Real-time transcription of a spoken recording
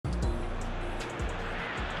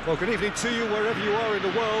Well, good evening to you wherever you are in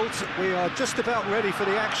the world. We are just about ready for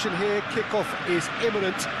the action here. Kick-off is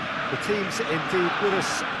imminent. The teams indeed with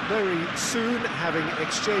us very soon, having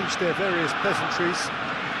exchanged their various pleasantries.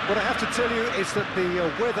 What I have to tell you is that the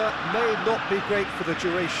weather may not be great for the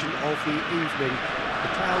duration of the evening. The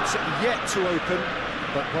clouds yet to open,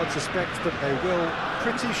 but one suspects that they will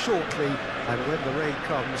pretty shortly, and when the rain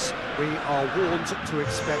comes, we are warned to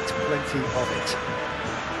expect plenty of it.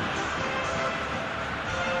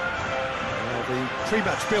 The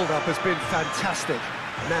pre-match build-up has been fantastic.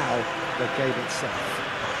 Now, the game itself.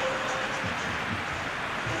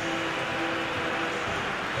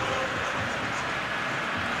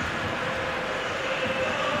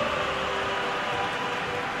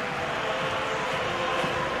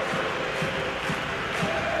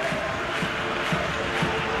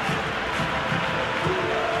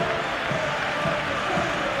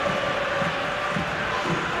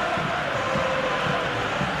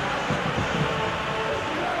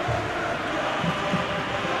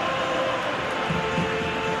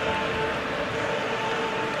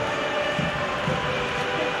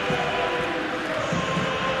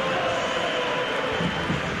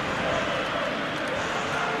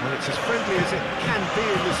 It's as friendly as it can be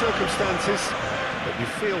in the circumstances, but you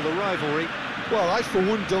feel the rivalry. Well, I for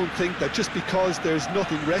one don't think that just because there's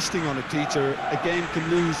nothing resting on it, Peter, a game can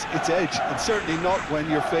lose its edge, and certainly not when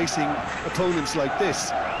you're facing opponents like this.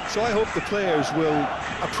 So I hope the players will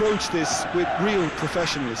approach this with real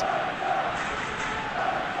professionalism.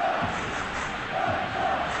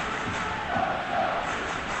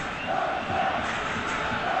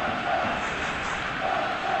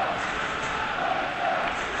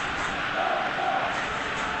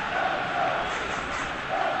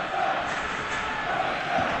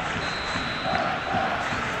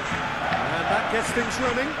 Gets things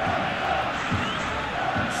running.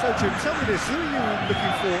 So, Jim, tell me this, who are you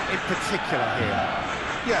looking for in particular here?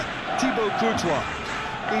 Yeah, Thibaut Courtois.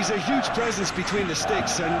 He's a huge presence between the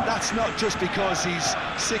sticks, and that's not just because he's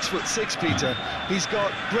 6'6", Peter. He's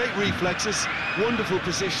got great reflexes, wonderful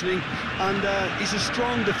positioning, and he's a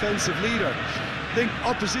strong defensive leader. I think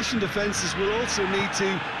opposition defences will also need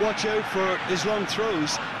to watch out for his long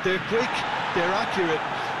throws. They're quick, they're accurate,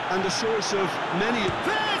 and the source of many...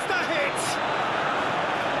 There's the hit!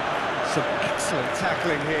 Some excellent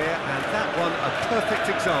tackling here, and that one a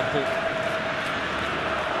perfect example.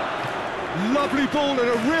 Lovely ball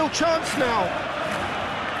and a real chance now.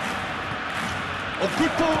 A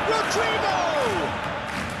good ball, Rodrigo!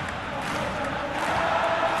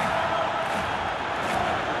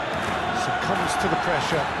 Succumbs to the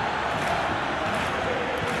pressure.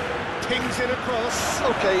 Pings it across.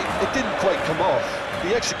 Okay, it didn't quite come off.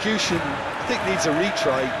 The execution, I think, needs a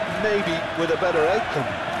retry, maybe with a better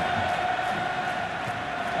outcome.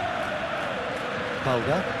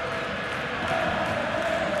 Balda.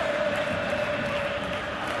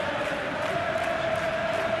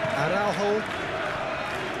 Araujo.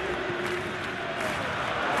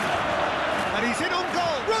 And he's in on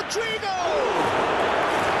goal. Rodrigo!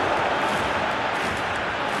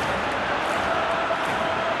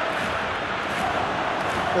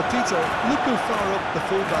 Well, Peter, look how far up the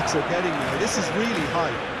fullbacks are getting now. This is really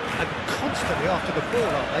high. And constantly after the ball,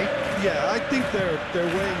 aren't they? Yeah, I think they're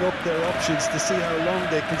weighing up their options to see how long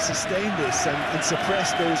they can sustain this and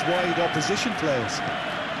suppress those wide opposition players.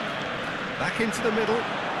 Back into the middle.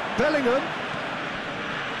 Bellingham.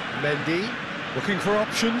 Mendy, looking for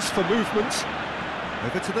options for movement.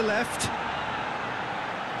 Over to the left.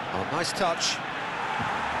 Oh, nice touch.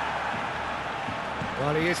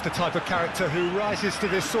 Well, he is the type of character who rises to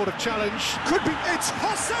this sort of challenge. Could be... It's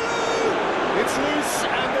Joselu! It's loose,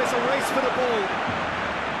 and there's a race for the ball.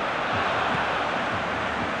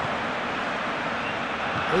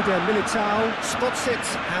 Eder Militao spots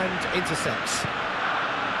it and intercepts.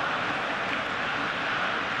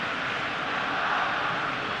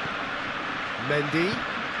 Mendy.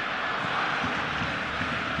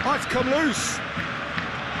 Oh, it's come loose.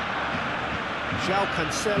 João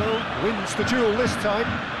Cancelo wins the duel this time.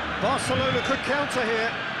 Barcelona could counter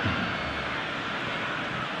here.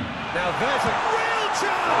 Now there's a real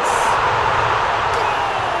chance!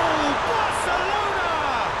 Goal! Barcelona!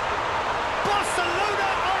 Barcelona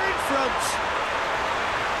are in front.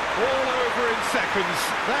 All over in seconds.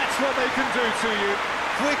 That's what they can do to you.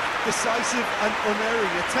 Quick, decisive and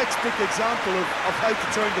unerring. A textbook example of how to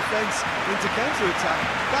turn defence into counter-attack.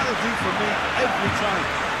 That'll do for me every time.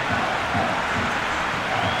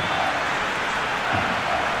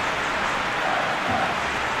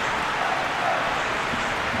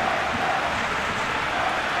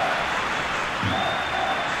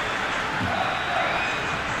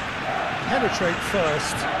 penetrate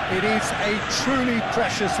first. It is a truly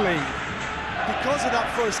precious lead. Because of that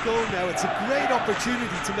first goal now, it's a great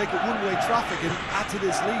opportunity to make it one-way traffic and add to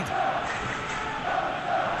this lead.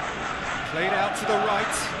 Played out to the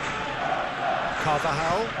right.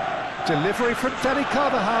 Carvajal. Delivery from Danny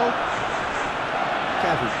Carvajal.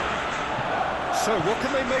 Gavi. So what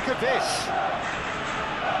can they make of this?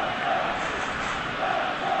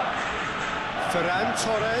 Ferran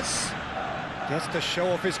Torres gets to show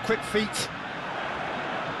off his quick feet.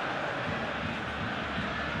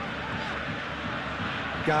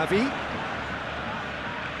 Gavi.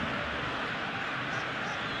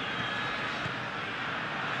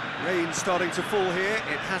 Rain starting to fall here.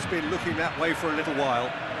 It has been looking that way for a little while.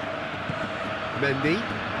 Mendy,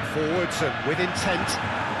 forwards and with intent.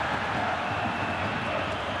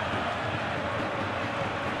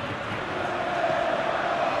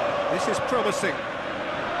 This is promising.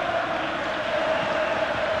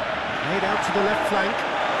 Played out to the left flank.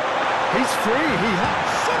 He's free, he has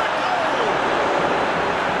shot a goal!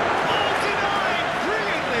 49,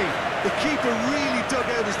 brilliantly! The keeper really dug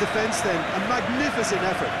out his defence then, a magnificent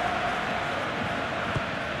effort.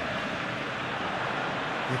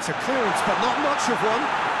 It's a clearance, but not much of one.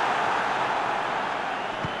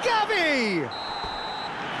 Gavi!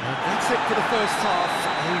 And that's it for the first half,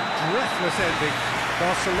 a breathless ending.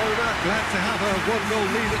 Barcelona glad to have a one-goal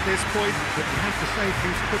lead at this point, but you have to say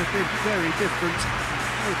things could have been very different.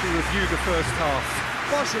 How do you review the first half?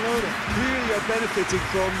 Barcelona clearly are benefiting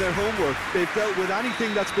from their homework. They've dealt with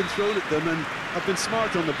anything that's been thrown at them and have been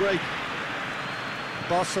smart on the break.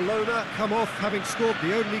 Barcelona come off having scored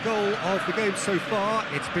the only goal of the game so far.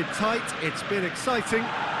 It's been tight, it's been exciting,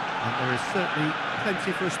 and there is certainly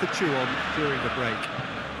plenty for us to chew on during the break.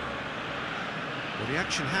 Well, the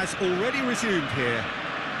action has already resumed here.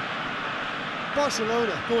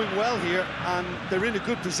 Barcelona going well here, and they're in a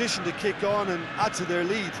good position to kick on and add to their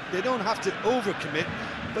lead. They don't have to overcommit,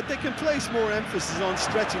 but they can place more emphasis on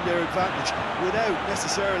stretching their advantage without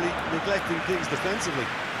necessarily neglecting things defensively.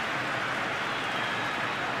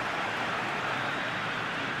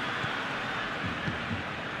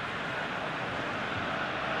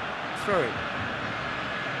 Throw it.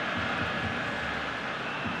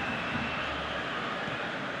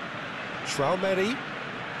 Traumeri.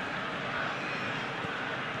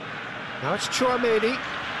 Now it's Traumeri.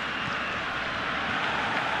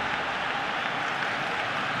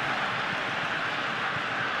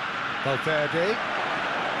 Valverde.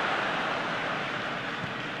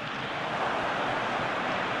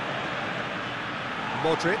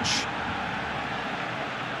 Modric.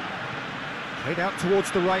 Played out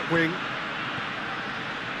towards the right wing.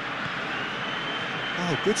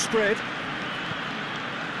 Oh, good spread.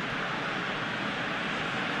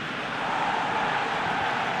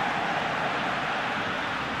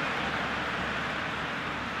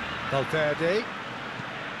 Valverde.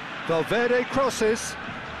 Valverde crosses.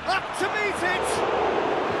 Up to meet it!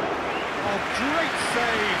 Oh, great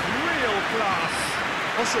save, real class.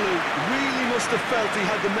 Osalu really must have felt he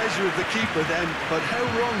had the measure of the keeper then, but how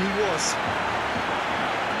wrong he was.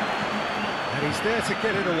 And he's there to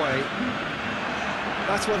get it away.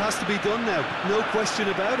 That's what has to be done now, no question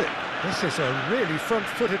about it. This is a really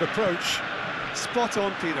front-footed approach. Spot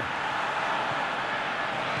on, Peter.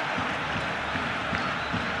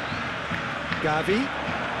 Gavi.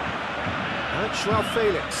 And Joao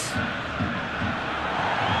Felix.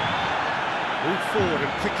 Moved forward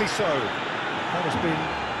and quickly so. That has been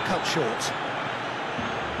cut short.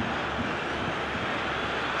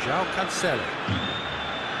 Joao Cancelo.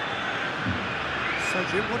 So,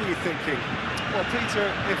 Jim, what are you thinking? Well,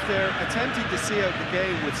 Peter, if they're attempting to see out the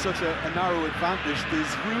game with such a narrow advantage,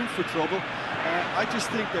 there's room for trouble. I just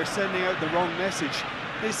think they're sending out the wrong message.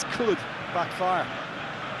 This could backfire.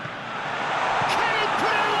 Can he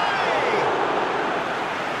put it away?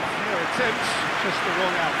 Fair attempt, just the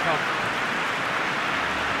wrong outcome.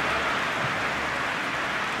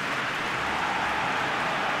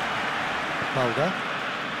 Balda.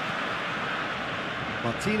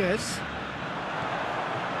 Martinez.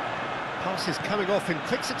 Passes coming off in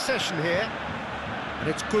quick succession here, and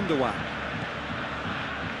it's Gundogan.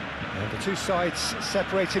 And the two sides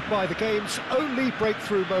separated by the game's only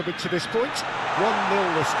breakthrough moment to this point.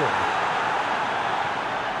 1-0 the score.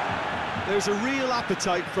 There's a real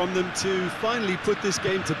appetite from them to finally put this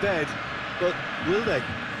game to bed, but will they?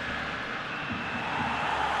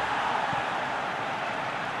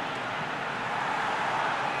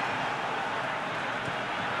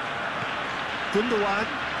 Gundogan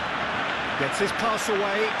gets his pass away,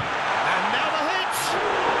 and now the hit!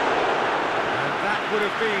 And that would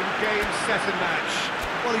have been game, set and match.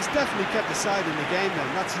 Well, he's definitely kept the side in the game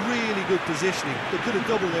then. That's really good positioning. They could have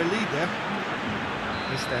doubled their lead there.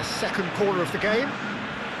 It's their second corner of the game.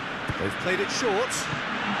 They've played it short.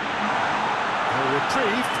 A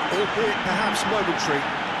reprieve, albeit perhaps momentary.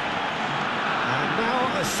 And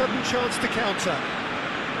now a sudden chance to counter.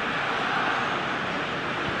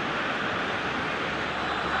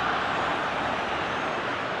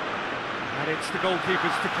 And it's the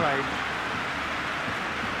goalkeepers to claim.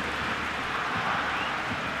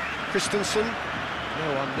 Christensen,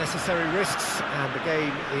 no unnecessary risks, and the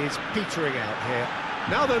game is petering out here.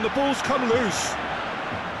 Now then, the ball's come loose.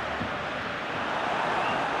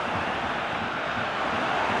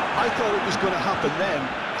 I thought it was going to happen then.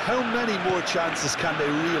 How many more chances can they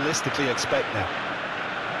realistically expect now?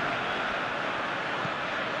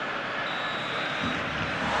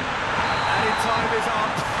 And time is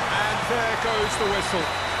up, and there goes the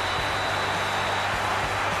whistle.